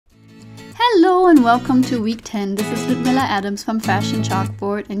Hello and welcome to week 10. This is Ludmilla Adams from Fashion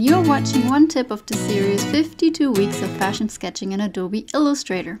Chalkboard and you're watching one tip of the series 52 weeks of fashion sketching in Adobe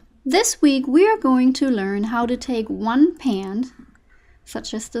Illustrator. This week we are going to learn how to take one pant,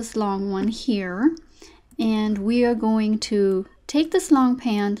 such as this long one here, and we are going to take this long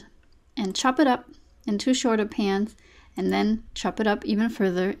pant and chop it up into shorter pants and then chop it up even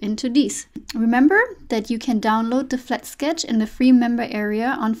further into these. Remember that you can download the flat sketch in the free member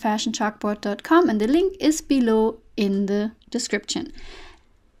area on fashionchalkboard.com and the link is below in the description.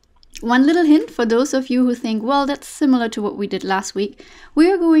 One little hint for those of you who think, well, that's similar to what we did last week. We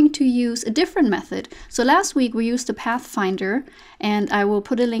are going to use a different method. So last week we used the Pathfinder and I will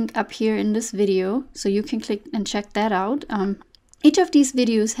put a link up here in this video so you can click and check that out. Each of these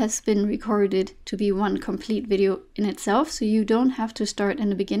videos has been recorded to be one complete video in itself, so you don't have to start in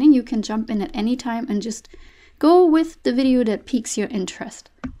the beginning. You can jump in at any time and just go with the video that piques your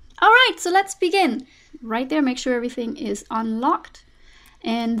interest. All right, so let's begin. Right there, make sure everything is unlocked.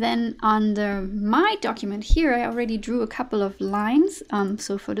 And then on my document here, I already drew a couple of lines.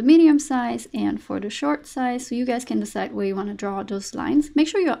 So for the medium size and for the short size, so you guys can decide where you want to draw those lines. Make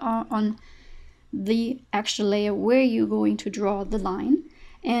sure you're on the actual layer where you're going to draw the line,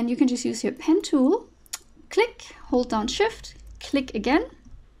 and you can just use your pen tool, click, hold down shift, click again,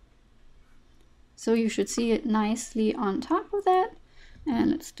 so you should see it nicely on top of that.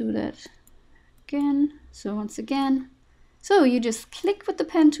 And let's do that again. So once again, so you just click with the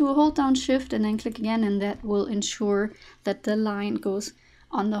pen tool, hold down shift, and then click again, and that will ensure that the line goes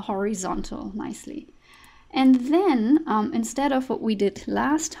on the horizontal nicely. And then, instead of what we did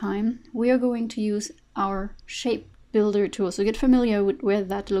last time, we are going to use our shape builder tool. So get familiar with where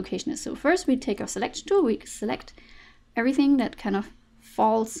that location is. So first we take our selection tool, we select everything that kind of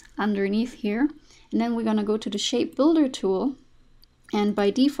falls underneath here. And then we're gonna go to the shape builder tool. And by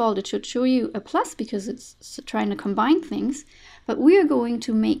default, it should show you a plus because it's trying to combine things. But we are going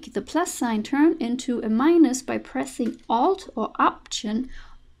to make the plus sign turn into a minus by pressing Alt or Option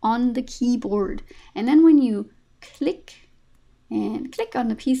on the keyboard. And then when you click on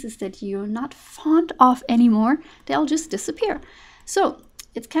the pieces that you're not fond of anymore, they'll just disappear. So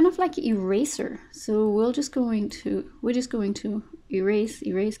it's kind of like an eraser. So we're just going to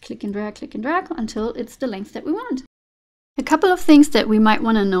erase, click and drag until it's the length that we want. A couple of things that we might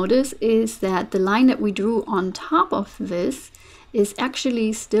want to notice is that the line that we drew on top of this is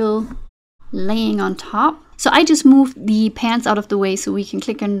actually still laying on top. So I just moved the pants out of the way so we can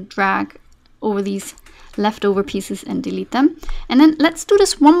click and drag over these leftover pieces and delete them. And then let's do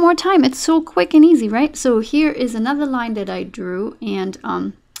this one more time. It's so quick and easy, right? So here is another line that I drew, and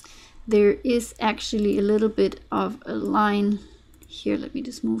there is actually a little bit of a line here. Let me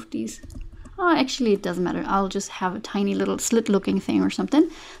just move these. Oh, actually it doesn't matter. I'll just have a tiny little slit looking thing or something.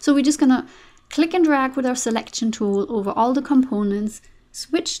 So we're just gonna click and drag with our selection tool over all the components,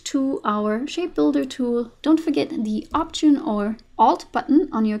 switch to our shape builder tool. Don't forget the Option or Alt button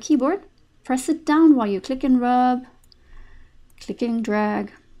on your keyboard. Press it down while you click and rub, click and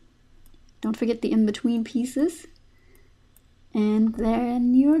drag. Don't forget the in-between pieces. And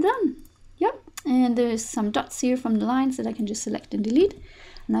then you're done. Yep, and there's some dots here from the lines that I can just select and delete.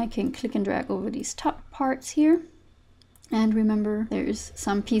 And I can click and drag over these top parts here. And remember, there's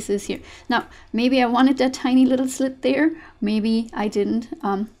some pieces here. Now, maybe I wanted that tiny little slit there. Maybe I didn't.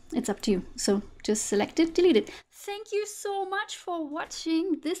 It's up to you. So just select it, delete it. Thank you so much for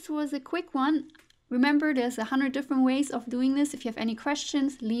watching. This was a quick one. Remember, there's 100 different ways of doing this. If you have any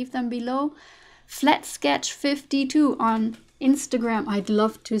questions, leave them below. Flat Sketch 52 on Instagram. I'd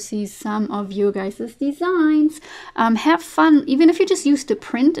love to see some of your guys' designs. Have fun, even if you just use the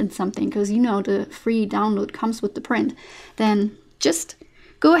print in something, because you know the free download comes with the print. Then just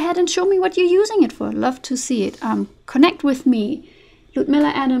go ahead and show me what you're using it for. Love to see it. Connect with me, Ludmilla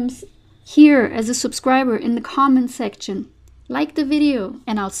Adams, here as a subscriber in the comment section. Like the video,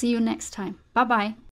 and I'll see you next time. Bye-bye.